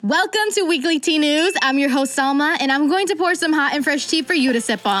Welcome to Weekly Tea News. I'm your host, Salma, and I'm going to pour some hot and fresh tea for you to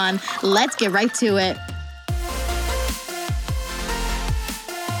sip on. Let's get right to it.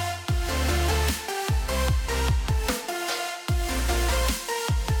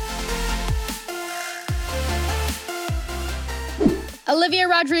 Olivia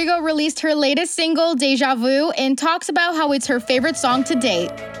Rodrigo released her latest single, Deja Vu, and talks about how it's her favorite song to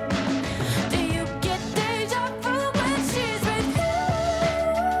date.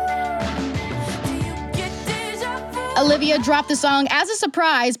 Olivia dropped the song as a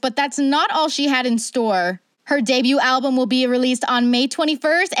surprise, but that's not all she had in store. Her debut album will be released on May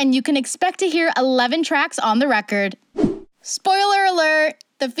 21st, and you can expect to hear 11 tracks on the record. Spoiler alert!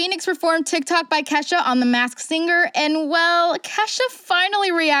 The Phoenix performed Tik Tok by Kesha on The Masked Singer, and well, Kesha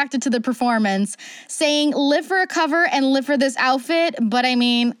finally reacted to the performance, saying, "Live for a cover and live for this outfit, but I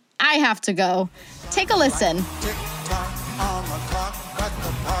mean, I have to go." Take a listen. Tick-tock on the clock, but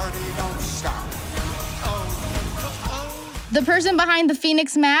the party don't stop. The person behind the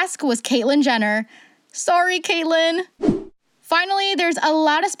Phoenix mask was Caitlyn Jenner. Sorry, Caitlyn. Finally, there's a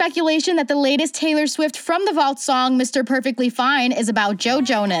lot of speculation that the latest Taylor Swift From the Vault song, Mr. Perfectly Fine, is about Joe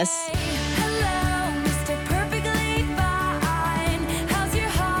Jonas. Hello, Mr. Perfectly Fine. How's your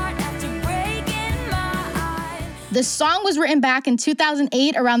heart after breaking mine? The song was written back in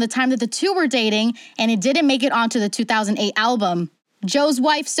 2008, around the time that the two were dating, and it didn't make it onto the 2008 album. Joe's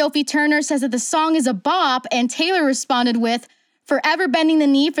wife, Sophie Turner, says that the song is a bop, and Taylor responded with, "Forever bending the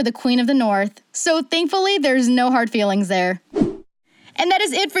knee for the Queen of the North." So thankfully, there's no hard feelings there. And that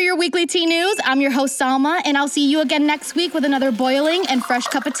is it for your Weekly Tea News. I'm your host, Salma, and I'll see you again next week with another boiling and fresh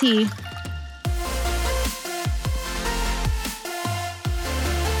cup of tea.